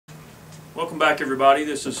Welcome back, everybody.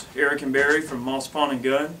 This is Eric and Barry from Moss Pawn and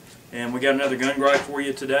Gun, and we got another gun gripe for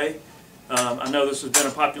you today. I know this has been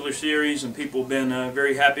a popular series and people have been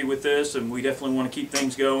very happy with this, and we definitely want to keep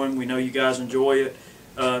things going. We know you guys enjoy it.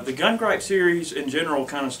 The gun gripe series in general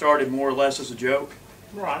kind of started more or less as a joke.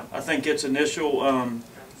 Right. I think its initial,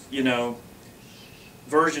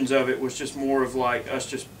 versions of it was just more of like us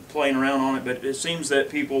just playing around on it, but it seems that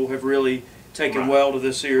people have really taken well to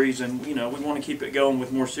this series, and we want to keep it going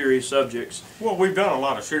with more serious subjects. Well, we've done a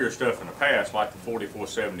lot of serious stuff in the past, like the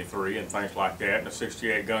 4473 and things like that, and the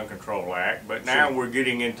 68 Gun Control Act, but now we're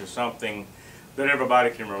getting into something that everybody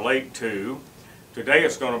can relate to. Today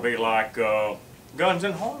it's going to be like guns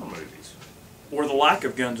and horror movies. Or the lack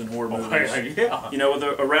of guns and horror movies. Yeah.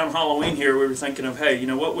 Around Halloween here, we were thinking of, hey,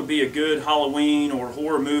 what would be a good Halloween or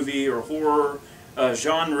horror movie or horror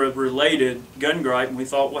genre-related gun gripe, and we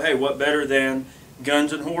thought, well, hey, what better than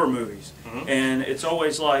guns and horror movies? And it's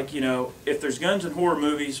always like, if there's guns and horror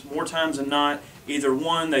movies, more times than not, either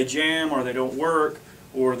one, they jam or they don't work,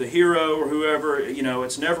 or the hero or whoever,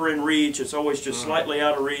 it's never in reach, it's always just slightly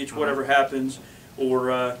out of reach, whatever happens.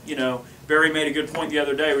 Or, Barry made a good point the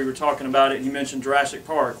other day, we were talking about it, and he mentioned Jurassic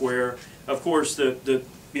Park, where, of course, the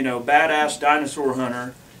badass dinosaur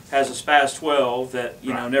hunter has a SPAS 12 that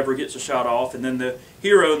never gets a shot off, and then the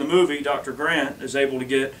hero in the movie, Dr. Grant, is able to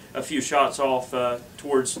get a few shots off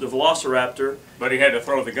towards the Velociraptor. But he had to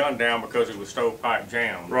throw the gun down because it was stovepipe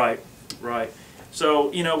jammed. Right, right.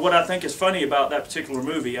 So, what I think is funny about that particular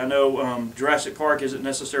movie, I know Jurassic Park isn't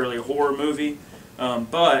necessarily a horror movie,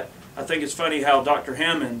 but I think it's funny how Dr.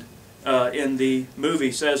 Hammond in the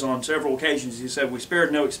movie says on several occasions, he said, "We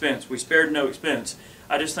spared no expense, we spared no expense."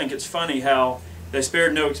 I just think it's funny how they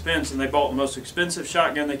spared no expense and they bought the most expensive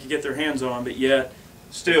shotgun they could get their hands on, but yet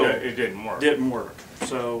still it didn't work. Didn't work.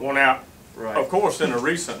 So, well, now, of course, in the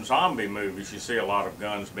recent zombie movies, you see a lot of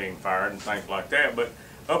guns being fired and things like that, but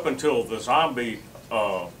up until the zombie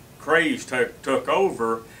craze took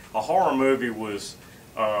over, a horror movie was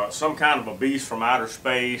some kind of a beast from outer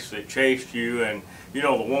space that chased you, and the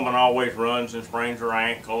woman always runs and sprains her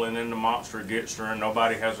ankle, and then the monster gets her, and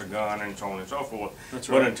nobody has a gun, and so on and so forth. That's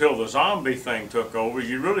right. But until the zombie thing took over,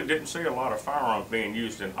 you really didn't see a lot of firearms being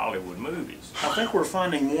used in Hollywood movies. I think we're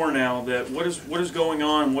finding more now that what is going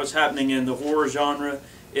on, what's happening in the horror genre,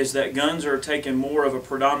 is that guns are taking more of a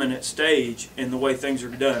predominant stage in the way things are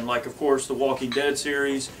done. Like, of course, the Walking Dead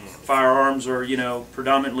series, firearms are,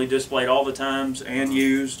 predominantly displayed all the times and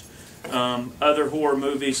used. Other horror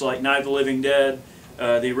movies like Night of the Living Dead,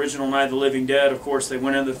 the original Night of the Living Dead, of course, they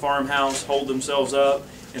went into the farmhouse, holed themselves up.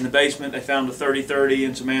 In the basement, they found a 30-30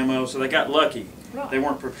 and some ammo, so they got lucky. They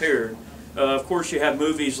weren't prepared. Of course, you have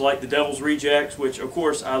movies like The Devil's Rejects, which, of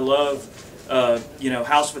course, I love.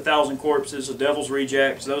 House of a Thousand Corpses, The Devil's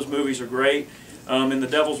Rejects, those movies are great. In The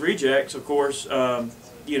Devil's Rejects, of course, the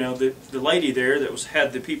lady there that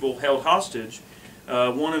had the people held hostage,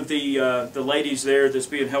 one of the ladies there that's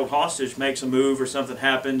being held hostage makes a move or something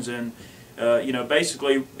happens, and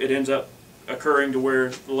basically it ends up occurring to where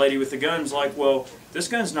the lady with the gun's like, well, this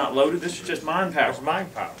gun's not loaded, this is just mind power. It's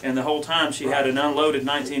mind power. And the whole time she had an unloaded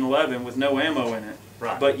 1911 with no ammo in it.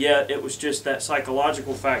 Right. But yet it was just that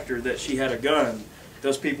psychological factor that she had a gun.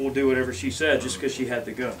 Those people would do whatever she said just because she had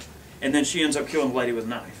the gun. And then she ends up killing the lady with a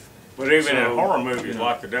knife. But even in horror movies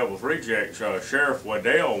like The Devil's Rejects, Sheriff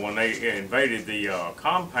Waddell, when they invaded the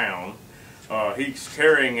compound, he's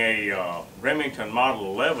carrying a Remington Model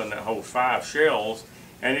 11 that holds 5 shells,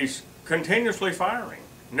 and he's continuously firing,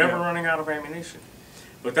 never running out of ammunition.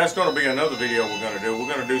 But that's going to be another video we're going to do.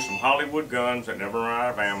 We're going to do some Hollywood guns that never run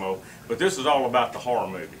out of ammo. But this is all about the horror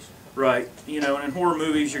movies. Right. And in horror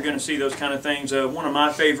movies, you're going to see those kind of things. One of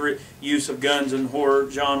my favorite use of guns in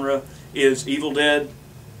horror genre is Evil Dead.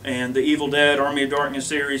 And the Evil Dead Army of Darkness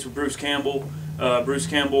series with Bruce Campbell. Bruce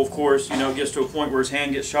Campbell, of course, gets to a point where his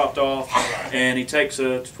hand gets chopped off. And he takes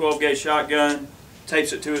a 12-gauge shotgun,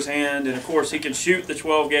 tapes it to his hand. And, of course, he can shoot the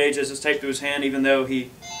 12-gauge as it's taped to his hand, even though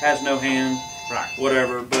he has no hand.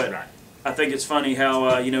 Whatever, but I think it's funny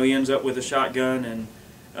how he ends up with a shotgun,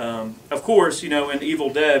 and of course, in Evil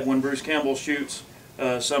Dead, when Bruce Campbell shoots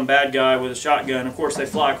some bad guy with a shotgun, of course they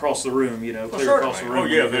fly across the room, clear across the room. Oh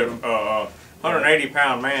yeah, the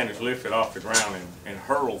 180-pound man is lifted off the ground and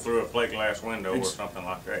hurled through a plate glass window or something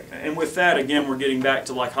like that. And with that, again, we're getting back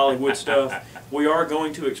to like Hollywood stuff. We are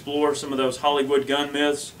going to explore some of those Hollywood gun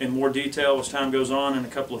myths in more detail as time goes on, and a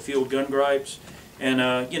couple of field gun gripes. And,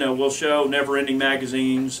 we'll show never-ending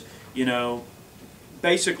magazines,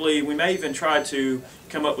 basically we may even try to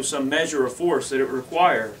come up with some measure of force that it would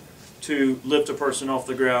require to lift a person off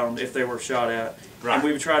the ground if they were shot at. And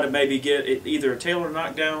we would try to maybe get either a tailor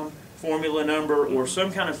knockdown formula number or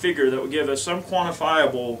some kind of figure that would give us some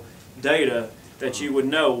quantifiable data that you would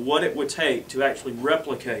know what it would take to actually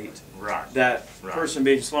replicate that person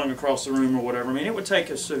being slung across the room or whatever. I mean, it would take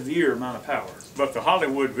a severe amount of power. But the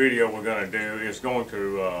Hollywood video we're going to do is going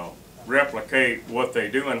to replicate what they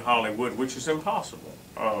do in Hollywood, which is impossible.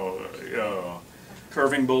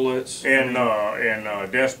 Curving bullets. In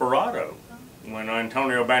Desperado, when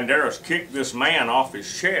Antonio Banderas kicked this man off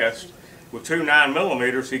his chest with 2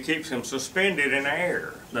 9mm, he keeps him suspended in the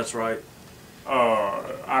air. That's right.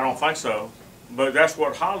 I don't think so. But that's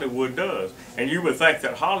what Hollywood does. And you would think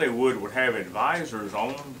that Hollywood would have advisors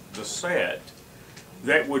on the set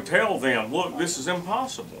that would tell them, look, this is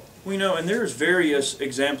impossible. We know, and there's various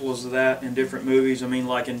examples of that in different movies. I mean,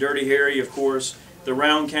 like in Dirty Harry, of course, the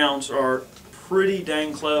round counts are pretty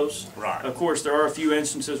dang close. Right. Of course, there are a few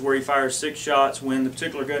instances where he fires 6 shots when the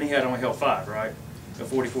particular gun he had only held 5, right? A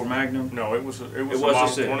 .44 Magnum? No, it was a Model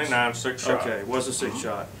 29 6-shot. Okay, it was a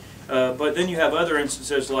 6-shot. But then you have other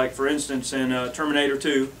instances, like for instance in Terminator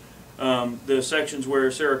 2, the sections where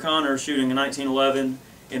Sarah Connor is shooting in 1911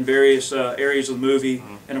 in various areas of the movie,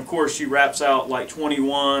 and of course she wraps out like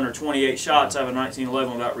 21 or 28 shots out of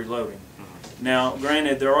 1911 without reloading. Now,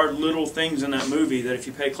 granted, there are little things in that movie that if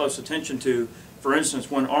you pay close attention to, for instance,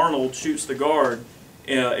 when Arnold shoots the guard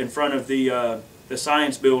in front of the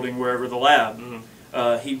science building, wherever the lab,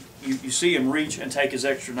 you see him reach and take his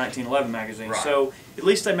extra 1911 magazine. Right. So at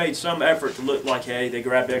least they made some effort to look like, hey, they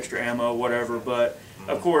grabbed extra ammo, whatever. But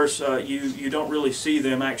of course, you don't really see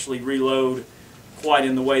them actually reload quite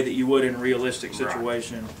in the way that you would in a realistic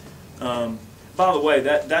situation. Right. By the way,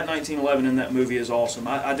 that 1911 in that movie is awesome.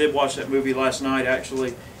 I did watch that movie last night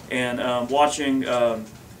actually, and watching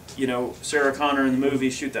you know, Sarah Connor in the movie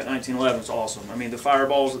shoot that 1911 is awesome. I mean, the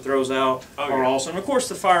fireballs it throws out are awesome. Of course,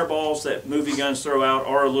 the fireballs that movie guns throw out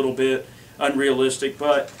are a little bit unrealistic,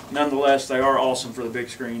 but nonetheless, they are awesome for the big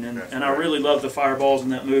screen. And I really love the fireballs in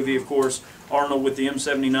that movie. Of course, Arnold with the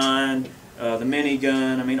M79, the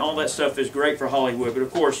minigun. I mean, all that stuff is great for Hollywood. But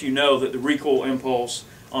of course, you know that the recoil impulse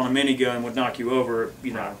on a minigun would knock you over,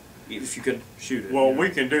 you know, if you could shoot it. Well, you know? we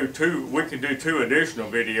can do two additional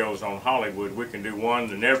videos on Hollywood. We can do one,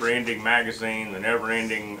 the never-ending magazine, the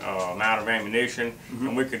never-ending amount of ammunition,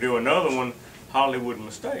 and we can do another one, Hollywood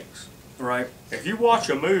mistakes. Right. If you watch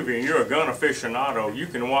a movie and you're a gun aficionado, you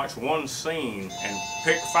can watch one scene and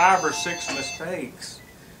pick 5 or 6 mistakes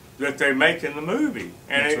that they make in the movie,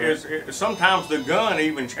 and sometimes the gun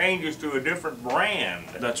even changes to a different brand.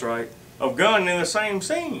 That's right. Of gun in the same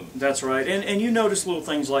scene. That's right, and you notice little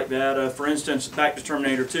things like that. For instance, back to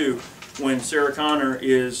Terminator 2, when Sarah Connor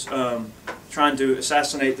is trying to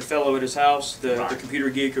assassinate the fellow at his house, the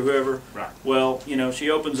computer geek or whoever. Right. Well, you know,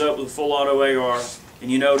 she opens up with a full auto AR,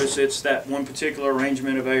 and you notice it's that one particular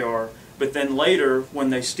arrangement of AR. But then later,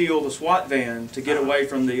 when they steal the SWAT van to get away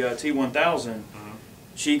from the T-1000,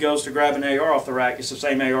 she goes to grab an AR off the rack. It's the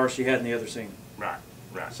same AR she had in the other scene. Right.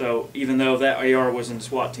 Right. So even though that AR was in the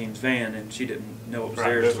SWAT team's van and she didn't know it was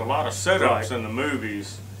there. There's a lot of setups in the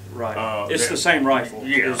movies. Right. It's the same rifle.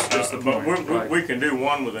 Yeah. Is the but point. we can do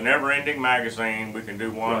one with a never-ending magazine. We can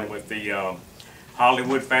do one with the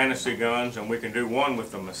Hollywood fantasy guns, and we can do one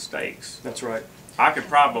with the mistakes. That's right. I could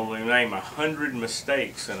probably name 100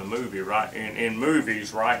 mistakes in a movie in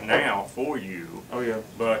movies right now for you. Oh yeah.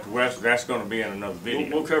 But that's going to be in another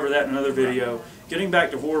video. We'll cover that in another video. Right. Getting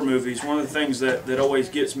back to horror movies, one of the things that always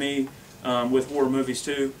gets me with horror movies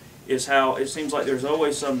too is how it seems like there's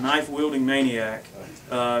always some knife-wielding maniac,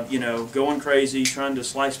 you know, going crazy, trying to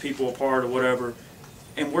slice people apart or whatever.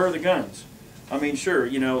 And where are the guns? I mean, sure,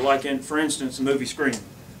 you know, like in, for instance, the movie Scream,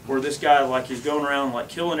 where this guy, like, he's going around, like,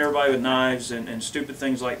 killing everybody with knives and stupid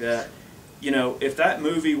things like that. You know, if that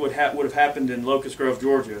movie would have happened in Locust Grove,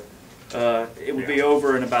 Georgia, it would be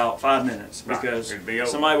over in about 5 minutes, because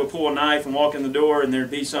somebody would pull a knife and walk in the door and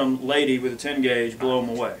there'd be some lady with a 10 gauge blow them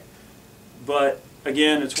away. But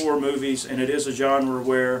again, it's horror movies, and it is a genre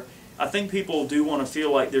where I think people do want to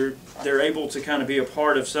feel like they're able to kind of be a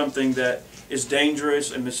part of something that is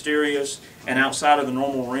dangerous and mysterious and outside of the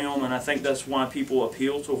normal realm, and I think that's why people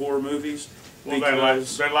appeal to horror movies. Well,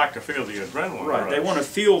 they like to feel the adrenaline rush. They want to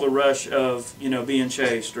feel the rush of, you know, being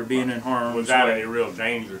chased or being in harm's way. Without any real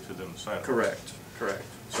danger to themselves. Correct. Correct.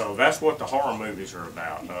 So that's what the horror movies are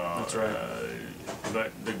about. That's right.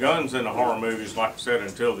 But the guns in the horror movies, like I said,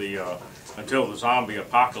 until the zombie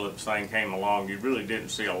apocalypse thing came along, you really didn't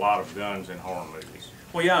see a lot of guns in horror movies.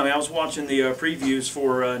 Well, yeah, I mean, I was watching the previews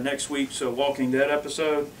for next week's Walking Dead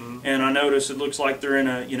episode, and I noticed it looks like they're in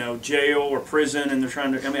a, you know, jail or prison, and they're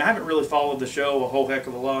trying to, I mean, I haven't really followed the show a whole heck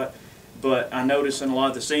of a lot, but I noticed in a lot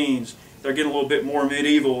of the scenes, they're getting a little bit more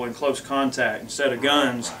medieval and close contact. Instead of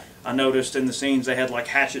guns, I noticed in the scenes they had like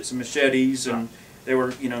hatchets and machetes, and they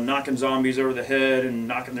were, you know, knocking zombies over the head and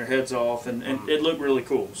knocking their heads off, and it looked really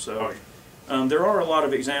cool. So there are a lot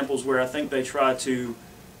of examples where I think they try to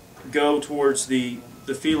go towards the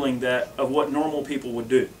feeling that of what normal people would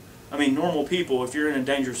do. I mean, normal people, if you're in a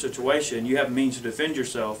dangerous situation, you have a means to defend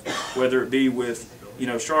yourself, whether it be with, you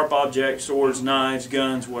know, sharp objects, swords, knives,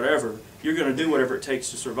 guns, whatever. You're going to do whatever it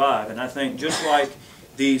takes to survive. And I think just like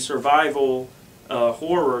the survival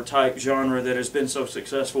horror type genre that has been so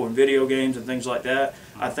successful in video games and things like that,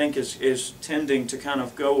 I think is tending to kind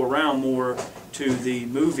of go around more to the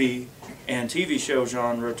movie and TV show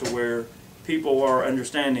genre, to where people are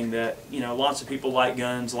understanding that, you know, lots of people like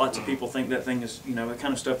guns, lots of people think that thing is, you know, the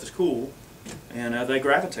kind of stuff is cool, and they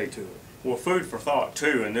gravitate to it. Well, food for thought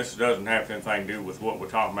too, and this doesn't have anything to do with what we're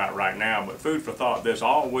talking about right now, but food for thought, there's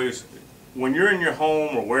always, when you're in your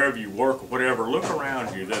home or wherever you work or whatever, look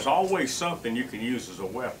around you. There's always something you can use as a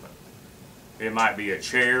weapon. It might be a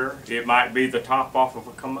chair. It might be the top off of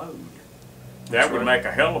a commode. That would make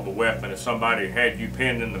a hell of a weapon if somebody had you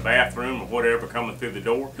pinned in the bathroom or whatever coming through the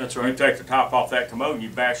door. That's right. You take the top off that commode and you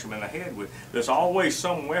bash them in the head with. There's always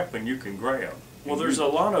some weapon you can grab. Well, there's a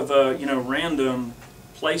lot of, you know, random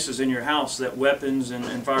places in your house that weapons and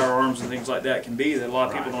firearms and things like that can be that a lot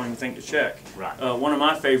of people don't even think to check. Right. One of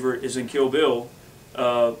my favorite is in Kill Bill,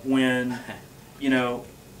 when, you know,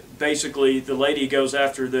 basically the lady goes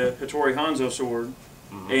after the Hattori Hanzo sword,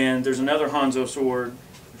 and there's another Hanzo sword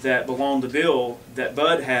that belonged to Bill that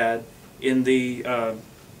Bud had in the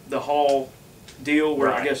hall deal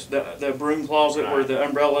where I guess the broom closet where the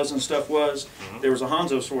umbrellas and stuff was. There was a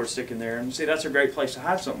Hanzo sword sticking there, and see, that's a great place to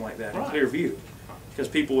hide something like that in clear view. Because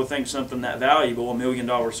people would think something that valuable, $1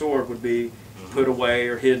 million sword, would be put away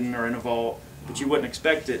or hidden or in a vault, but you wouldn't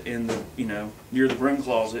expect it in the, you know, near the broom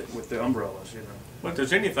closet with the umbrellas, you know. But if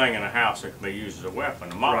there's anything in a house that can be used as a weapon,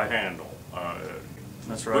 a mop handle,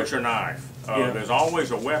 that's right, butcher knife, there's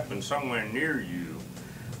always a weapon somewhere near you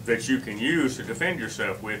that you can use to defend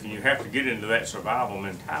yourself with, and you have to get into that survival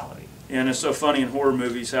mentality. And it's so funny in horror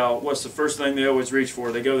movies how, what's the first thing they always reach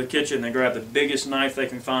for? They go to the kitchen, they grab the biggest knife they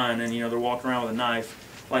can find, and, you know, they're walking around with a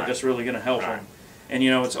knife like that's really going to help them. And, you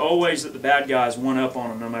know, it's always that the bad guys one up on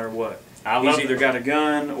them no matter what. He's either got a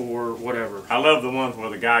gun or whatever. I love the ones where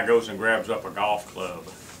the guy goes and grabs up a golf club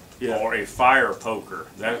or a fire poker.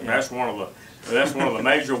 That's one of the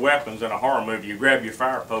major weapons in a horror movie. You grab your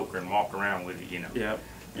fire poker and walk around with it, you know.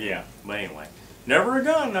 Yeah. But anyway, never a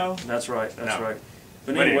gun though. That's right. That's right.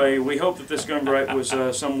 But anyway, we hope that this Gun Gripe was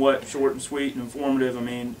somewhat short and sweet and informative. I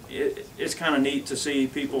mean, it's kind of neat to see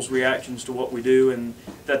people's reactions to what we do, and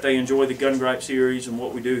that they enjoy the Gun Gripe series and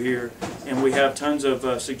what we do here. And we have tons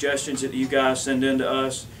of suggestions that you guys send in to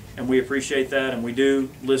us, and we appreciate that, and we do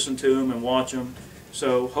listen to them and watch them.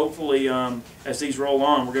 So hopefully, as these roll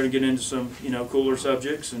on, we're going to get into some, you know, cooler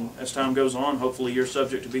subjects, and as time goes on, hopefully your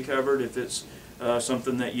subject to be covered. If it's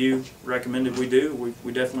something that you recommended we do,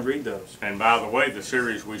 we definitely read those. And by the way, the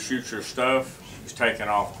series We Shoot Your Stuff is taking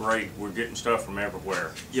off great. We're getting stuff from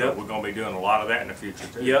everywhere. So we're going to be doing a lot of that in the future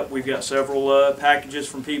too. Yep, we've got several packages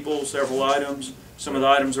from people, several items. Some of the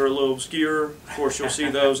items are a little obscure. Of course, you'll see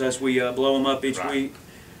those as we blow them up each week.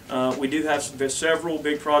 We do have several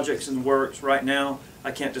big projects in the works right now. I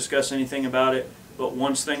can't discuss anything about it, but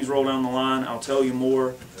once things roll down the line, I'll tell you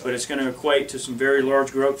more. But it's going to equate to some very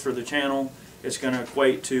large growth for the channel. It's going to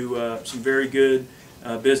equate to some very good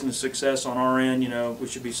business success on our end. You know, we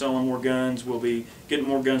should be selling more guns. We'll be getting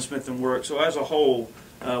more gunsmithing work. So as a whole,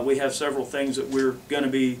 we have several things that we're going to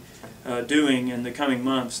be doing in the coming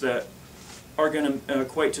months that are going to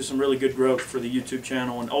equate to some really good growth for the YouTube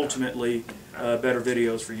channel, and ultimately better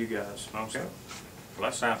videos for you guys. Okay.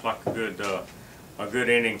 Well, that sounds like a good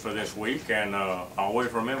ending for this week, and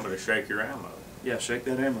always remember to shake your ammo. Yeah, shake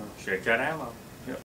that ammo. Shake that ammo.